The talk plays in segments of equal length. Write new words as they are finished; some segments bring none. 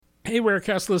Hey,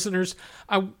 Rarecast listeners.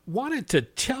 I wanted to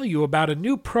tell you about a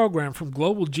new program from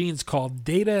Global Genes called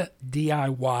Data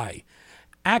DIY.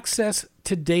 Access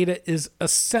to data is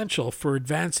essential for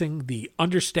advancing the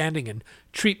understanding and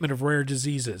treatment of rare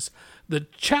diseases. The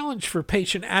challenge for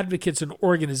patient advocates and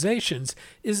organizations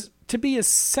is to be as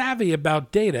savvy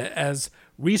about data as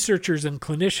researchers and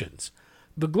clinicians.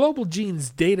 The Global Genes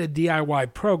Data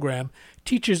DIY program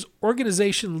teaches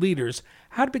organization leaders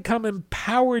how to become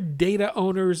empowered data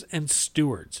owners and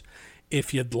stewards.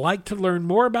 If you'd like to learn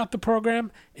more about the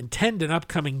program, attend an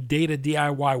upcoming Data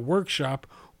DIY workshop,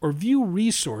 or view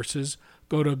resources,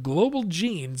 go to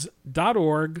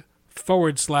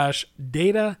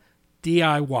globalgenes.org/data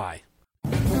DIY.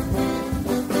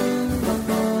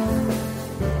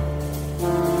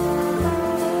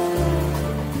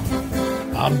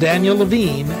 I'm Daniel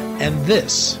Levine, and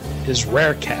this is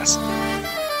Rarecast.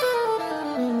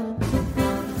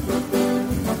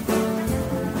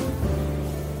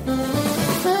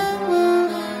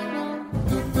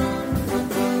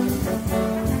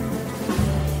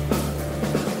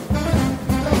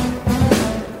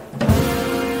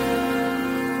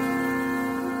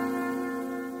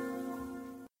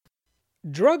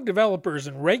 Drug developers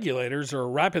and regulators are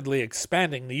rapidly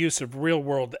expanding the use of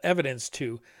real-world evidence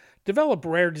to develop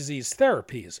rare disease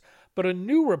therapies, but a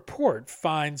new report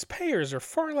finds payers are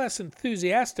far less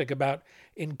enthusiastic about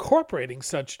incorporating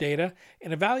such data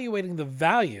and evaluating the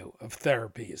value of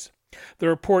therapies. The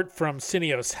report from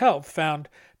Syneos Health found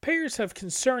payers have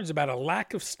concerns about a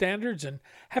lack of standards and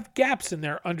have gaps in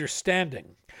their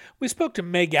understanding. We spoke to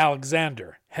Meg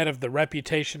Alexander, head of the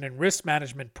Reputation and Risk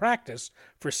Management Practice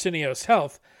for Syneos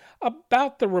Health,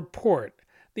 about the report,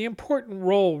 the important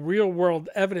role real-world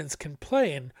evidence can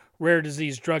play in rare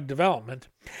disease drug development,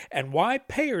 and why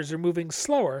payers are moving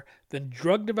slower than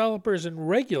drug developers and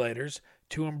regulators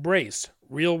to embrace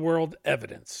real-world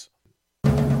evidence.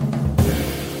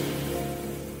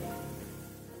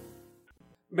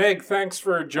 Meg, thanks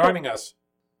for joining us.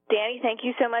 Danny, thank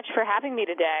you so much for having me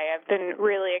today. I've been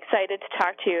really excited to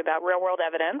talk to you about real-world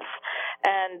evidence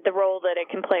and the role that it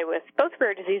can play with both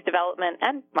rare disease development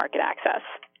and market access.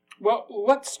 Well,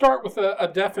 let's start with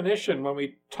a definition. When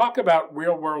we talk about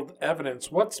real-world evidence,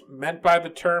 what's meant by the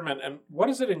term and what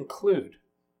does it include?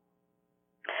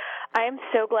 I am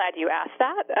so glad you asked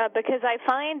that because I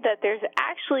find that there's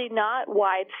actually not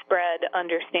widespread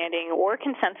understanding or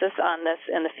consensus on this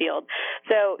in the field.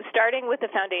 So starting with the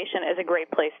foundation is a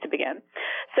great place to begin.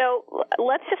 So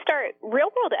let's just start.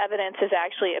 Real-world evidence is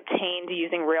actually obtained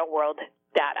using real-world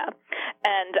data.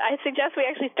 And I suggest we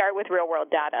actually start with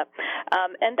real-world data.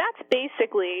 And that's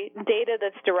basically data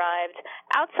that's derived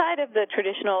outside of the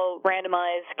traditional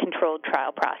randomized controlled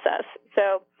trial process.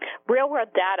 So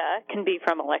real-world data can be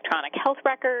from electronic health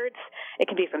records. It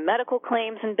can be from medical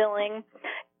claims and billing.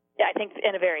 I think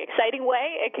in a very exciting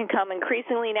way, it can come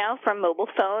increasingly now from mobile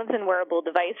phones and wearable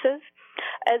devices,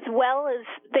 as well as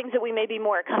things that we may be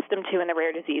more accustomed to in the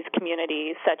rare disease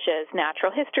community, such as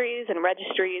natural histories and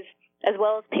registries, as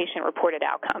well as patient-reported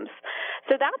outcomes.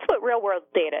 So that's what real-world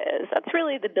data is. That's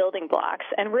really the building blocks.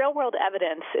 And real-world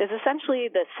evidence is essentially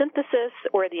the synthesis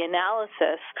or the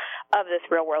analysis of this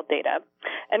real-world data.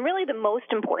 And really the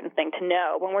most important thing to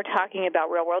know when we're talking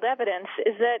about real-world evidence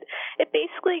is that it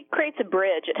basically creates a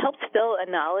bridge. It helps fill a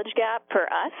knowledge gap for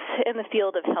us in the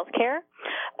field of healthcare,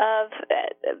 of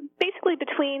basically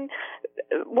between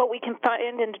what we can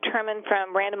find and determine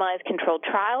from randomized controlled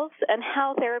trials and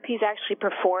how therapies actually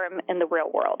perform in the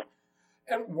real world.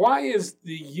 And why is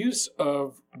the use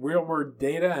of real-world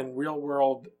data and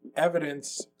real-world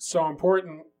evidence so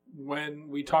important when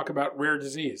we talk about rare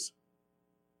disease?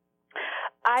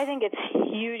 I think it's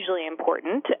hugely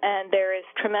important, and there is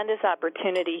tremendous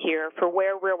opportunity here for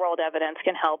where real-world evidence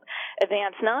can help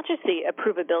advance not just the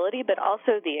approvability, but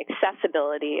also the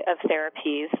accessibility of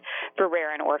therapies for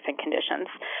rare and orphan conditions.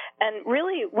 And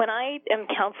really, when I am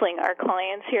counseling our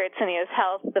clients here at Syneos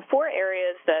Health, the four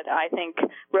areas that I think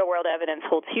real-world evidence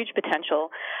holds huge potential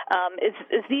is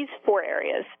these four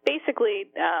areas.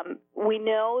 Basically, we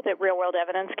know that real-world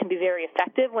evidence can be very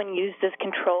effective when used as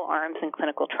control arms in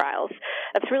clinical trials.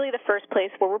 That's really the first place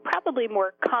where we're probably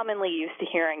more commonly used to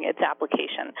hearing its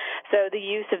application. So the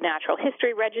use of natural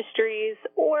history registries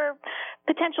or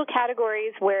potential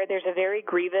categories where there's a very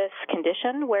grievous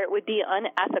condition where it would be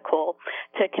unethical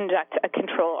to conduct a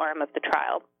control arm of the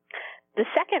trial. The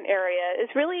second area is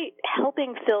really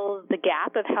helping fill the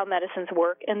gap of how medicines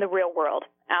work in the real world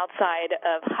outside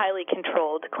of highly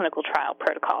controlled clinical trial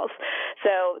protocols.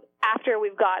 So after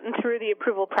we've gotten through the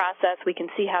approval process, we can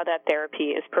see how that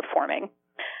therapy is performing.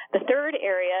 The third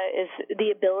area is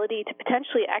the ability to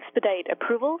potentially expedite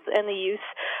approvals and the use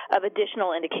of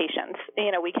additional indications.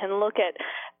 We can look at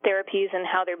therapies and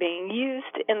how they're being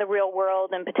used in the real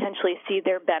world and potentially see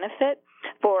their benefit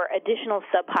for additional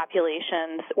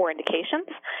subpopulations or indications.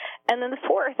 And then the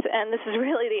fourth, and this is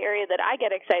really the area that I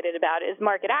get excited about, is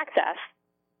market access,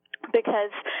 because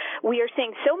we are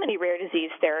seeing so many rare disease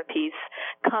therapies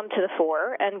come to the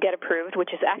fore and get approved,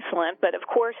 which is excellent. But of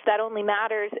course, that only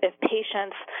matters if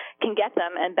patients can get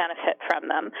them and benefit from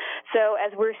them. So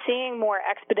as we're seeing more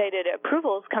expedited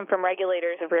approvals come from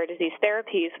regulators of rare disease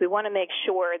therapies, we want to make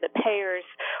sure that payers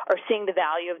are seeing the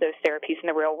value of those therapies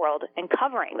in the real world and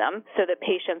covering them so that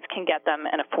patients can get them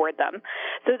and afford them.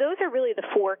 So those are really the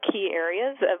four key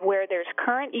areas of where there's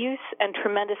current use and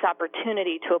tremendous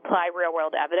opportunity to apply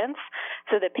real-world evidence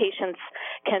so that patients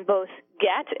can both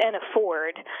get and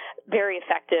afford very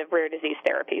effective rare disease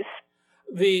therapies.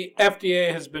 The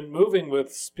FDA has been moving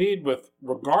with speed with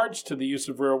regards to the use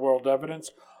of real-world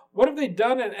evidence. What have they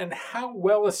done, and how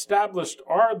well established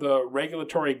are the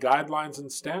regulatory guidelines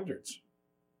and standards?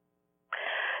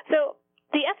 So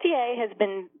the FDA has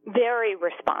been very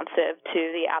responsive to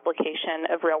the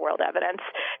application of real-world evidence.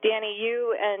 Danny,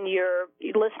 you and your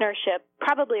listenership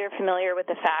probably are familiar with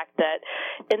the fact that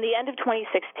in the end of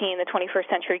 2016, the 21st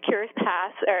Century Cures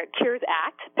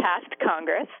Act passed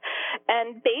Congress,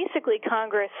 and basically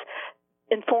Congress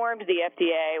informed the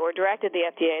FDA or directed the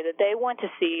FDA that they want to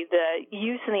see the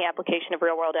use and the application of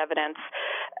real-world evidence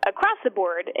across the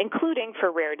board, including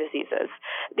for rare diseases.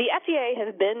 The FDA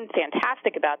has been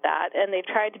fantastic about that, and they've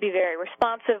tried to be very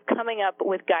responsive, coming up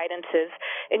with guidances,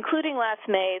 including last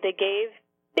May. They gave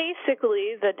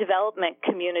basically the development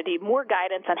community more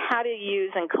guidance on how to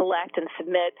use and collect and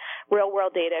submit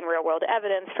real-world data and real-world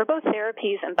evidence for both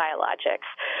therapies and biologics.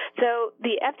 So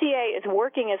the FDA is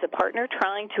working as a partner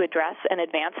trying to address and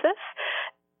advance this.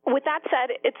 With that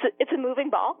said, it's a moving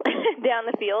ball down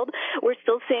the field. We're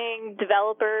still seeing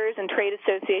developers and trade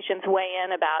associations weigh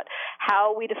in about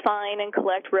how we define and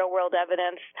collect real-world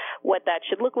evidence, what that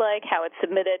should look like, how it's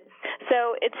submitted.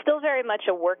 So it's still very much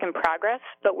a work in progress,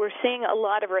 but we're seeing a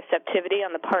lot of receptivity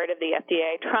on the part of the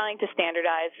FDA trying to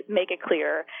standardize, make it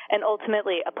clear, and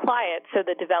ultimately apply it so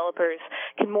that developers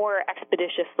can more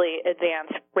expeditiously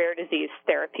advance rare disease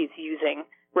therapies using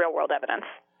real-world evidence.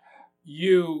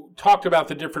 You talked about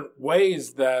the different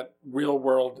ways that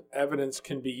real-world evidence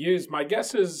can be used. My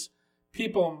guess is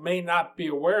people may not be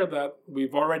aware that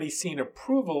we've already seen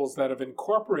approvals that have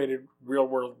incorporated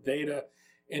real-world data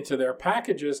into their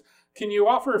packages. Can you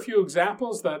offer a few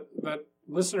examples that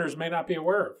listeners may not be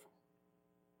aware of?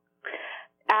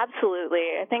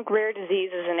 Absolutely. I think rare disease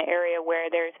is an area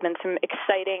where there's been some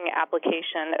exciting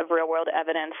application of real-world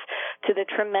evidence to the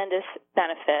tremendous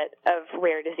benefit of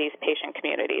rare disease patient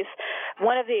communities.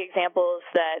 One of the examples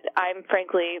that I'm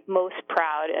frankly most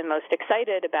proud and most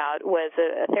excited about was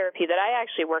a therapy that I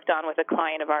actually worked on with a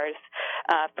client of ours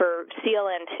for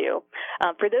CLN2.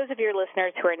 For those of your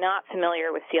listeners who are not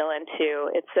familiar with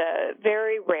CLN2, it's a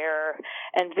very rare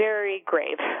and very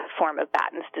grave form of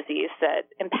Batten's disease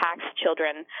that impacts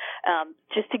children.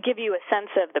 Just to give you a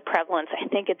sense of the prevalence, I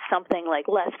think it's something like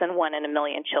less than 1 in a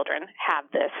million children have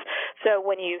this. So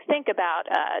when you think about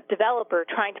a developer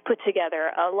trying to put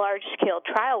together a large-scale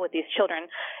trial with these children,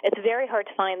 it's very hard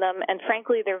to find them, and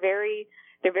frankly, they're very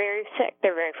sick,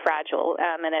 they're very fragile,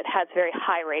 and it has very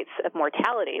high rates of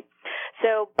mortality.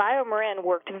 So BioMarin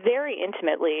worked very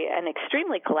intimately and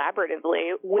extremely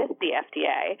collaboratively with the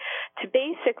FDA to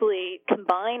basically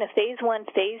combine a phase 1,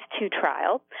 phase 2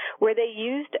 trial where they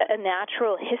used a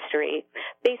natural history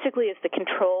basically as the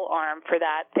control arm for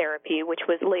that therapy, which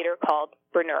was later called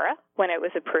Brineura when it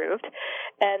was approved.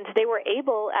 And they were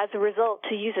able, as a result,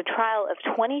 to use a trial of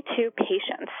 22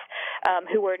 patients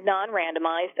who were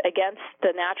non-randomized against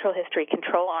the natural history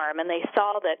control arm. And they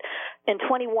saw that in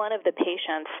 21 of the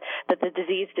patients that the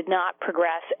disease did not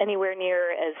progress anywhere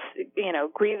near as,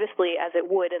 grievously as it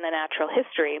would in the natural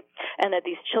history, and that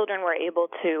these children were able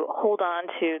to hold on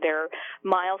to their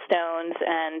milestones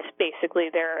and basically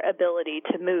their ability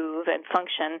to move and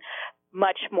function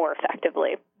much more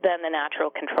effectively than the natural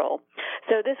control.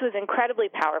 So this was incredibly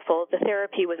powerful. The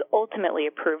therapy was ultimately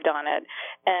approved on it.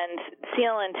 And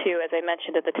CLN2, as I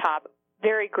mentioned at the top,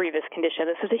 very grievous condition.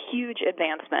 This was a huge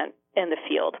advancement in the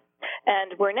field.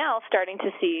 And we're now starting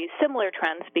to see similar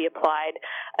trends be applied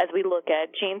as we look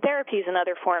at gene therapies and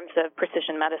other forms of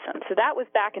precision medicine. So that was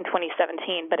back in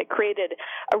 2017, but it created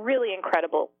a really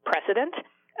incredible precedent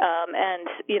and,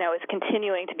 is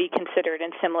continuing to be considered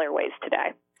in similar ways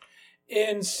today.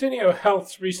 In Syneos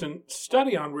Health's recent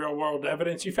study on real-world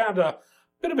evidence, you found a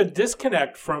bit of a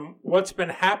disconnect from what's been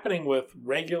happening with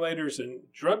regulators and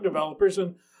drug developers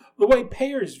and the way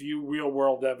payers view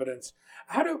real-world evidence.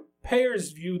 How do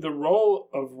payers view the role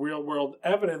of real-world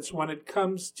evidence when it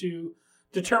comes to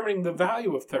determining the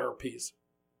value of therapies?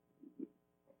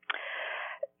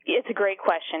 It's a great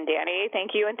question, Danny.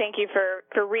 Thank you, and thank you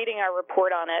for reading our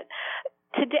report on it.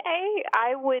 Today,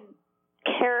 I would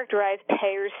characterize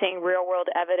payers seeing real-world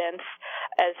evidence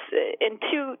as in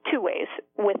two ways,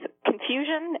 with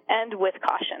confusion and with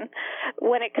caution.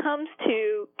 When it comes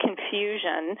to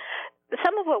confusion,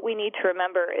 some of what we need to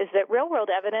remember is that real-world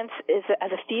evidence is,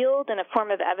 as a field and a form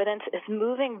of evidence, is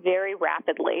moving very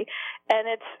rapidly,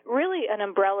 and it's really an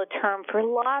umbrella term for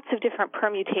lots of different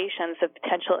permutations of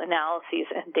potential analyses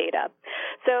and data.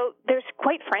 So there's,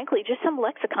 quite frankly, just some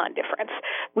lexicon difference.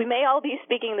 We may all be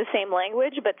speaking the same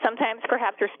language, but sometimes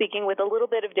perhaps we're speaking with a little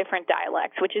bit of different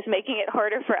dialects, which is making it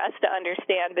harder for us to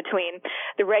understand between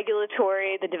the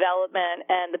regulatory, the development,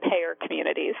 and the payer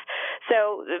communities.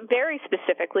 So very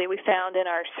specifically, we found in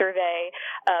our survey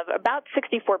of about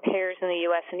 64 payers in the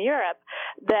U.S. and Europe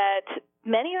that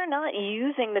many are not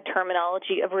using the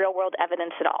terminology of real-world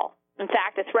evidence at all. In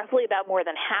fact, it's roughly about more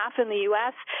than half in the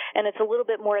U.S., and it's a little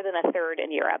bit more than a third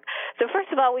in Europe. So first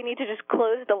of all, we need to just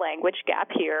close the language gap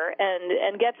here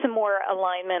and get some more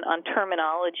alignment on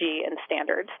terminology and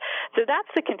standards. So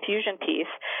that's the confusion piece.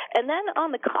 And then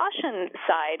on the caution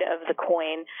side of the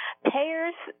coin,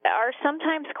 payers are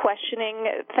sometimes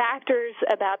questioning factors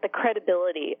about the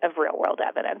credibility of real-world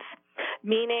evidence,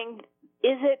 meaning,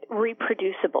 is it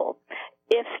reproducible?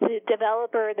 If the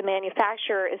developer, the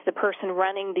manufacturer, is the person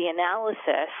running the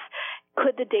analysis,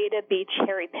 could the data be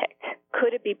cherry-picked?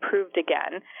 Could it be proved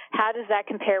again? How does that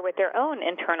compare with their own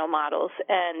internal models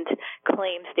and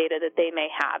claims data that they may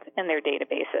have in their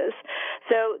databases?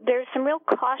 So there's some real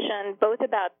caution both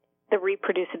about the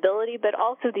reproducibility, but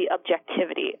also the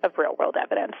objectivity of real-world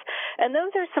evidence. And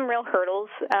those are some real hurdles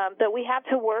that we have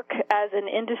to work as an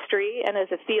industry and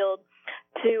as a field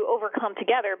to overcome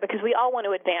together, because we all want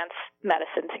to advance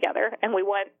medicine together, and we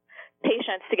want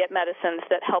patients to get medicines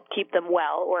that help keep them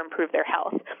well or improve their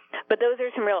health. But those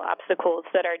are some real obstacles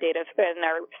that our data and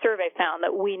our survey found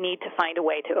that we need to find a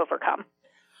way to overcome.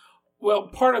 Well,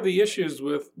 part of the issues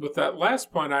with that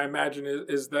last point, I imagine,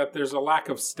 is that there's a lack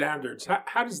of standards.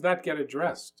 How does that get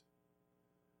addressed?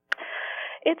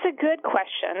 It's a good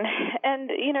question. And,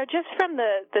 just from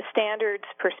the standards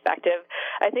perspective,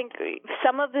 I think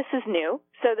some of this is new.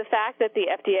 So the fact that the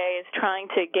FDA is trying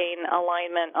to gain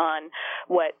alignment on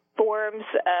what forms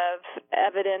of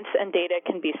evidence and data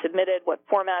can be submitted, what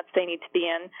formats they need to be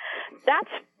in,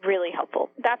 that's really helpful.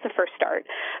 That's a first start.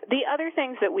 The other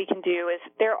things that we can do is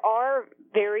there are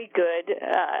very good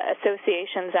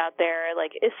associations out there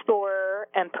like ISPOR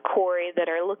and PCORI that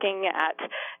are looking at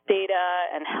data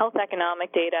and health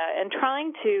economic data and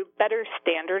trying to better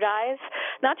standardize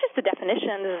not just the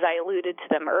definitions, as I alluded to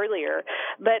them earlier,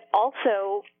 but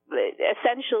also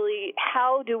essentially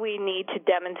how do we need to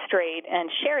demonstrate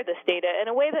and share this data in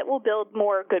a way that will build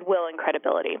more goodwill and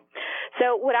credibility.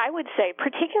 So what I would say,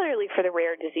 particularly for the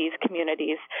rare disease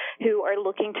communities who are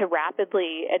looking to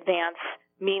rapidly advance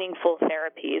meaningful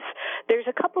therapies, there's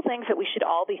a couple things that we should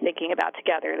all be thinking about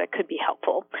together that could be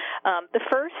helpful. The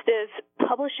first is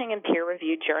publishing in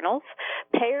peer-reviewed journals.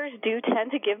 Payers do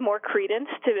tend to give more credence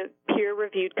to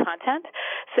peer-reviewed content.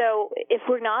 So if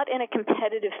we're not in a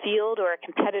competitive field or a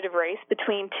competitive race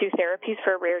between two therapies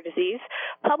for a rare disease,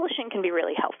 publishing can be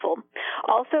really helpful.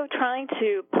 Also, trying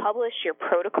to publish your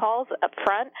protocols up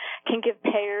front can give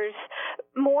payers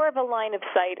more of a line of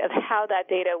sight of how that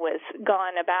data was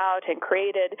gone about and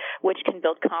created, which can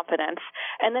build confidence.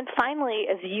 And then finally,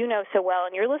 as you know so well,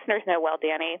 and your listeners know well,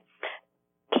 Danny,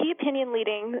 key opinion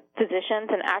leading physicians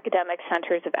and academic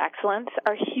centers of excellence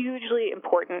are hugely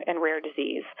important in rare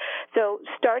disease. So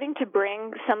starting to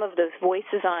bring some of those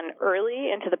voices on early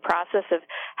into the process of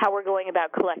how we're going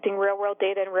about collecting real-world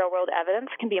data and real-world evidence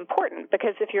can be important,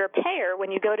 because if you're a payer,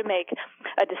 when you go to make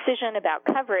a decision about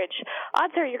coverage,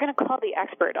 odds are you're going to call the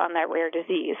expert on that rare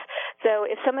disease. So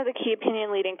if some of the key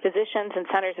opinion leading physicians and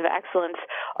centers of excellence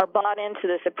are bought into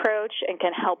this approach and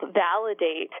can help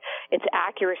validate its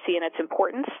accuracy and its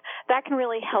importance, that can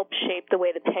really help shape the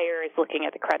way the payer is looking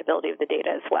at the credibility of the data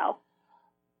as well.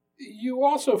 You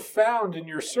also found in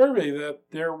your survey that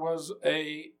there was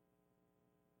a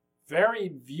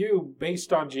varied view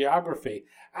based on geography.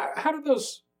 How do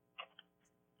those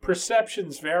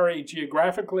perceptions vary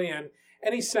geographically, and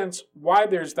any sense why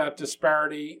there's that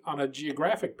disparity on a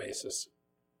geographic basis?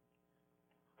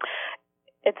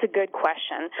 It's a good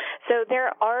question. So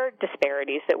there are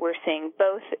disparities that we're seeing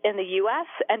both in the U.S.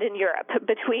 and in Europe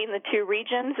between the two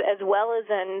regions, as well as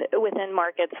within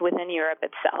markets within Europe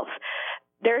itself.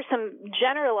 There are some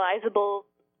generalizable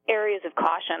areas of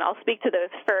caution. I'll speak to those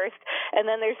first, and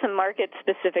then there's some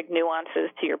market-specific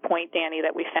nuances to your point, Danny,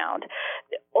 that we found.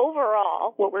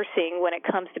 Overall, what we're seeing when it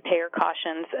comes to payer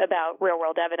cautions about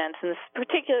real-world evidence, and this is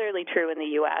particularly true in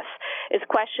the U.S., is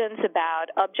questions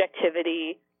about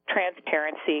objectivity,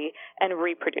 transparency, and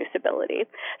reproducibility.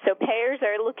 So payers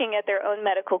are looking at their own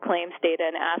medical claims data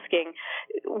and asking,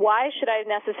 why should I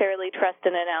necessarily trust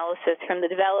an analysis from the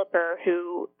developer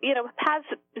who, has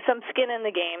some skin in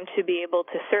the game to be able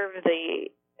to serve the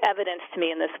evidence to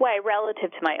me in this way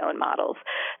relative to my own models?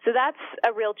 So that's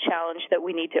a real challenge that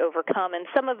we need to overcome, and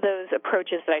some of those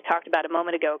approaches that I talked about a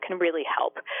moment ago can really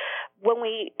help. When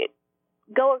we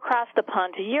go across the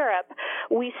pond to Europe,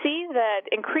 we see that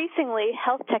increasingly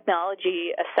health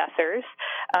technology assessors,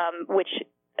 which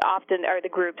often are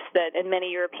the groups that in many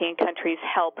European countries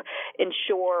help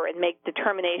ensure and make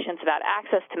determinations about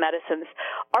access to medicines,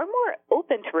 are more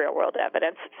open to real-world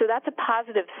evidence. So that's a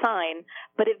positive sign,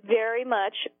 but it very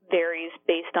much varies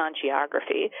based on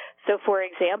geography. So, for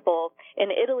example, in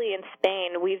Italy and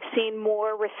Spain, we've seen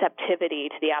more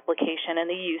receptivity to the application and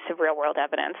the use of real-world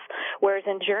evidence, whereas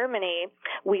in Germany,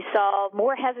 we saw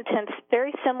more hesitance,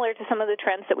 very similar to some of the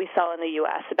trends that we saw in the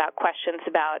U.S. about questions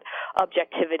about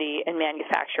objectivity and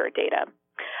manufacturer data.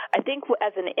 I think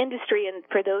as an industry and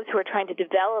for those who are trying to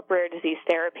develop rare disease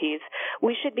therapies,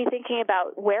 we should be thinking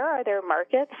about where are there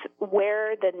markets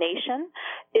where the nation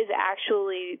is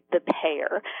actually the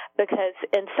payer, because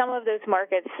in some of those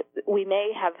markets we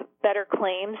may have better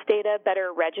claims data,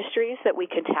 better registries that we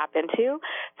can tap into,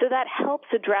 so that helps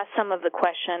address some of the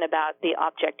question about the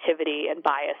objectivity and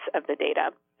bias of the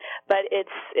data. But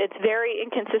it's very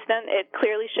inconsistent. It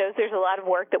clearly shows there's a lot of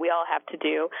work that we all have to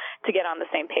do to get on the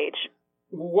same page.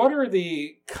 What are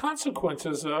the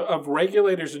consequences of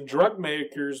regulators and drug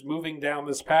makers moving down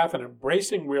this path and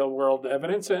embracing real-world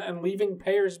evidence and leaving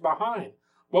payers behind?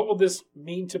 What will this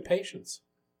mean to patients?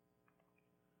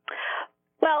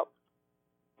 Well,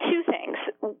 two things.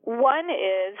 One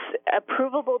is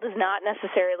approvable does not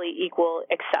necessarily equal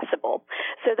accessible.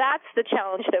 So that's the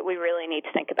challenge that we really need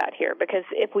to think about here, because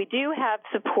if we do have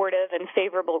supportive and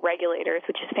favorable regulators,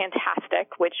 which is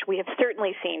fantastic, which we have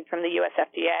certainly seen from the U.S.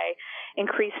 FDA,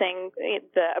 increasing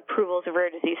the approvals of rare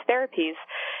disease therapies,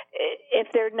 if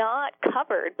they're not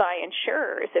covered by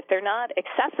insurers, if they're not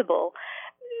accessible,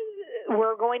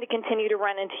 we're going to continue to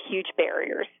run into huge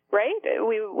barriers, right?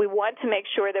 We want to make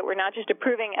sure that we're not just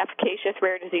approving efficacious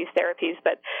rare disease therapies,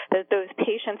 but that those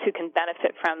patients who can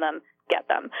benefit from them get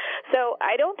them. So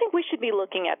I don't think we should be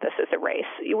looking at this as a race.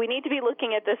 We need to be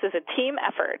looking at this as a team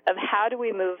effort of how do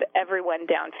we move everyone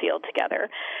downfield together.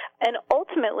 And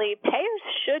ultimately, payers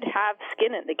should have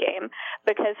skin in the game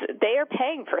because they are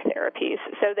paying for therapies.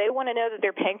 So they want to know that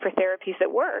they're paying for therapies that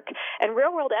work. And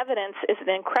real-world evidence is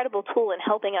an incredible tool in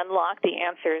helping unlock the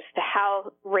answers to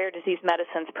how rare disease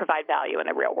medicines provide value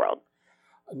in the real world.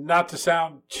 Not to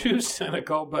sound too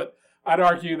cynical, but I'd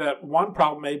argue that one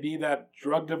problem may be that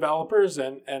drug developers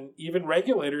and even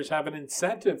regulators have an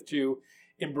incentive to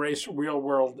embrace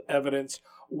real-world evidence.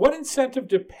 What incentive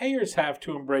do payers have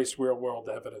to embrace real-world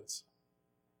evidence?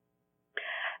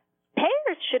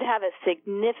 Payers should have a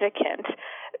significant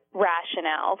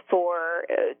rationale for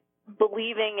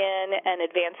believing in and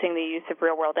advancing the use of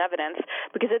real-world evidence,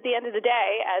 because at the end of the day,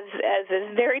 as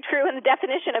is very true in the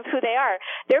definition of who they are,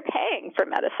 they're paying for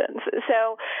medicines.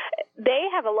 So they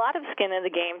have a lot of skin in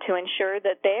the game to ensure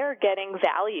that they are getting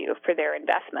value for their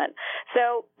investment.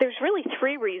 So there's really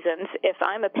three reasons, if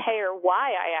I'm a payer,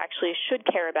 why I actually should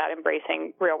care about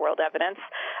embracing real-world evidence.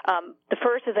 The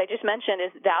first, as I just mentioned,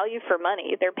 is value for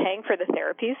money. They're paying for the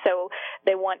therapies, so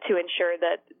they want to ensure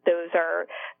that those are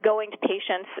going to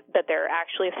patients that they're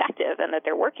actually effective and that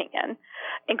they're working in.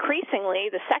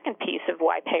 Increasingly, the second piece of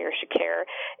why payers should care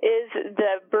is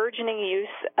the burgeoning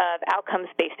use of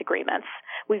outcomes-based agreements.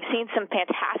 We've seen some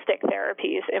fantastic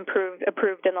therapies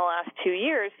approved in the last 2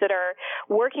 years that are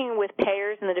working with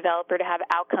payers and the developer to have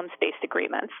outcomes-based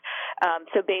agreements.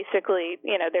 So basically,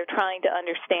 they're trying to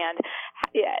understand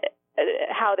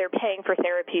how they're paying for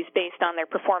therapies based on their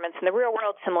performance in the real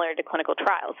world, similar to clinical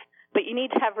trials. But you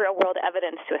need to have real-world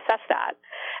evidence to assess that.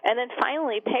 And then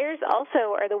finally, payers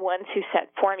also are the ones who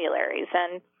set formularies.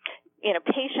 And,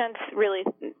 patients really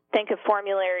think of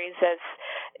formularies as,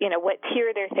 what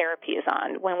tier their therapy is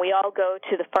on. When we all go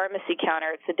to the pharmacy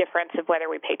counter, it's the difference of whether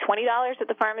we pay $20 at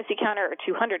the pharmacy counter or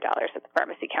 $200 at the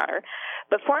pharmacy counter.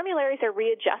 But formularies are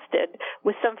readjusted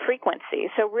with some frequency.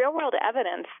 So real-world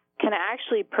evidence can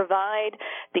actually provide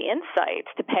the insights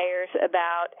to payers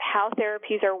about how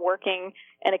therapies are working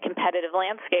in a competitive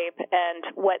landscape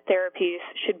and what therapies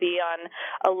should be on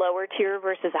a lower tier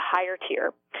versus a higher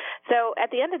tier. So at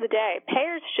the end of the day,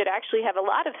 payers should actually have a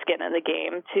lot of skin in the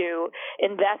game to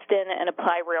invest in and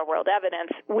apply real-world evidence.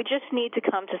 We just need to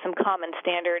come to some common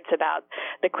standards about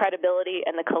the credibility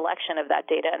and the collection of that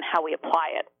data and how we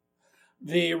apply it.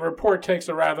 The report takes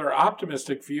a rather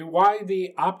optimistic view. Why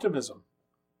the optimism?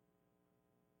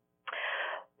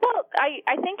 Well,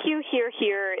 I think you hear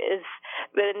here is,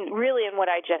 really in what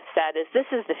I just said, is this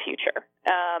is the future.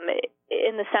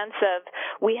 In the sense of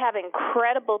we have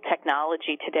incredible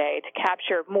technology today to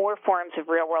capture more forms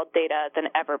of real-world data than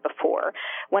ever before.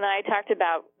 When I talked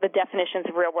about the definitions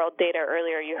of real-world data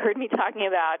earlier, you heard me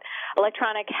talking about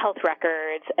electronic health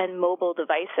records and mobile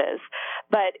devices.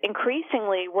 But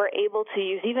increasingly, we're able to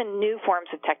use even new forms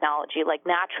of technology like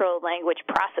natural language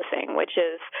processing, which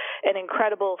is an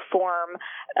incredible form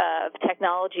of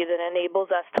technology that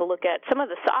enables us to look at some of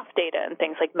the soft data and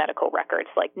things like medical records,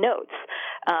 like notes,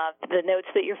 the notes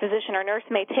that your physician or nurse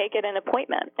may take at an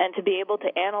appointment, and to be able to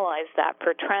analyze that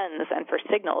for trends and for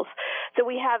signals. So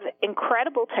we have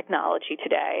incredible technology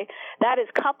today that is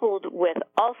coupled with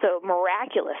also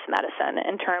miraculous medicine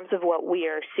in terms of what we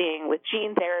are seeing with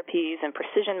gene therapies and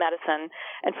precision medicine.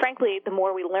 And frankly, the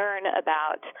more we learn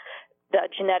about the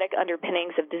genetic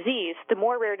underpinnings of disease, the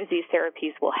more rare disease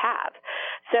therapies we'll have.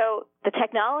 So the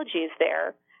technology is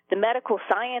there. The medical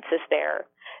science is there.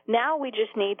 Now we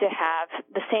just need to have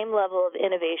the same level of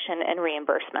innovation and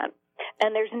reimbursement.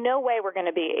 And there's no way we're going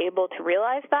to be able to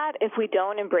realize that if we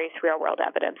don't embrace real-world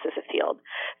evidence as a field.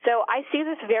 So I see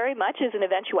this very much as an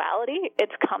eventuality.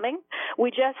 It's coming. We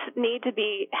just need to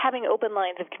be having open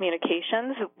lines of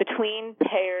communications between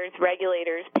payers,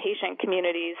 regulators, patient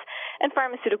communities, and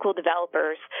pharmaceutical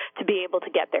developers to be able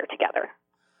to get there together.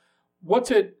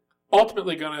 What's it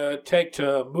ultimately going to take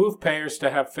to move payers to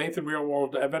have faith in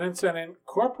real-world evidence and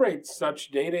incorporate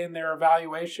such data in their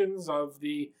evaluations of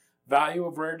the value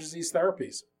of rare disease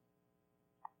therapies?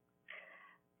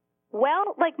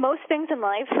 Well, like most things in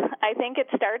life, I think it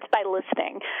starts by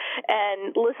listening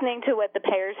and listening to what the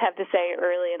payers have to say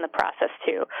early in the process,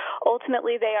 too.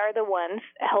 Ultimately, they are the ones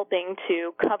helping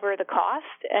to cover the cost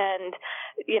and,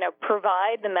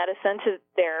 provide the medicine to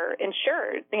their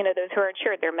insured, those who are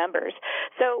insured, their members.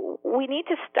 So we need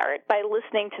to start by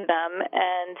listening to them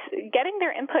and getting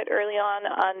their input early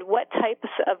on what types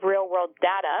of real-world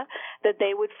data that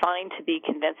they would find to be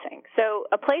convincing. So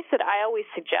a place that I always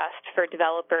suggest for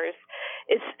developers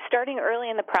is starting early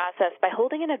in the process by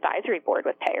holding an advisory board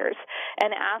with payers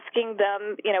and asking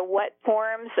them, what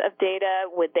forms of data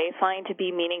would they find to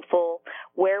be meaningful,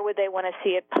 where would they want to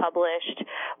see it published,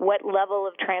 what level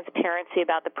of transparency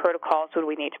about the protocols would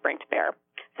we need to bring to bear.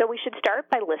 So we should start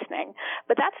by listening,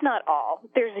 but that's not all.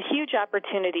 There's a huge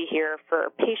opportunity here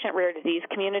for patient rare disease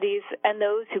communities and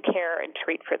those who care and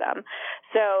treat for them.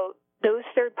 So those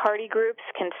third-party groups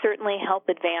can certainly help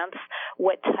advance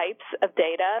what types of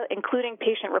data, including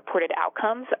patient-reported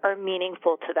outcomes, are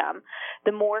meaningful to them.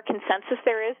 The more consensus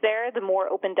there is there, the more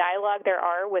open dialogue there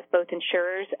are with both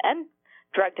insurers and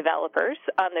drug developers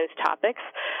on those topics,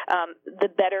 the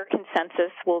better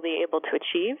consensus we'll be able to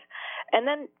achieve. And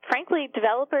then, frankly,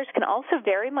 developers can also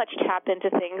very much tap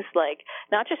into things like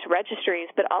not just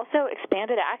registries, but also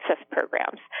expanded access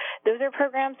programs. Those are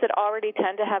programs that already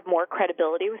tend to have more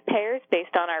credibility with payers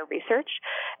based on our research,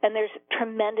 and there's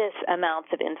tremendous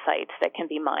amounts of insights that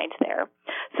can be mined there.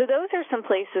 So those are some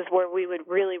places where we would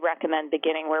really recommend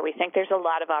beginning, where we think there's a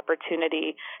lot of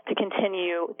opportunity to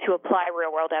continue to apply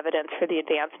real-world evidence for the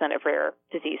advancement of rare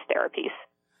disease therapies.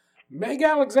 Meg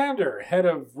Alexander, Head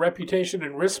of Reputation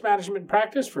and Risk Management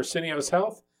Practice for Syneos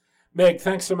Health. Meg,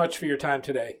 thanks so much for your time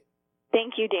today.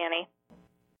 Thank you, Danny.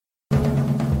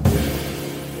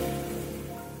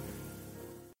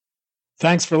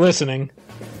 Thanks for listening.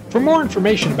 For more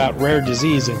information about rare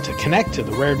disease and to connect to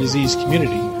the rare disease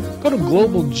community, go to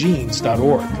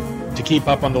globalgenes.org. To keep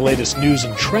up on the latest news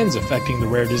and trends affecting the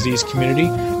rare disease community,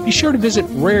 be sure to visit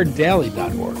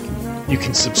raredaily.org. You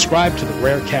can subscribe to the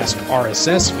Rarecast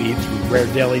RSS feed through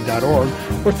raredaily.org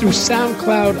or through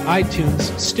SoundCloud,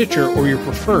 iTunes, Stitcher, or your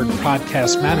preferred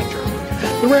podcast manager.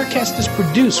 The Rarecast is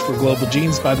produced for Global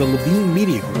Genes by the Levine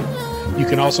Media Group. You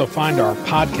can also find our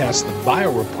podcast, The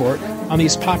Bio Report, on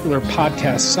these popular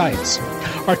podcast sites.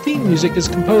 Our theme music is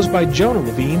composed by Jonah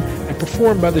Levine and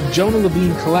performed by the Jonah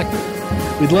Levine Collective.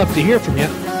 We'd love to hear from you.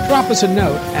 Drop us a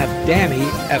note at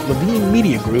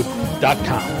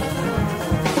danny@levinemediagroup.com.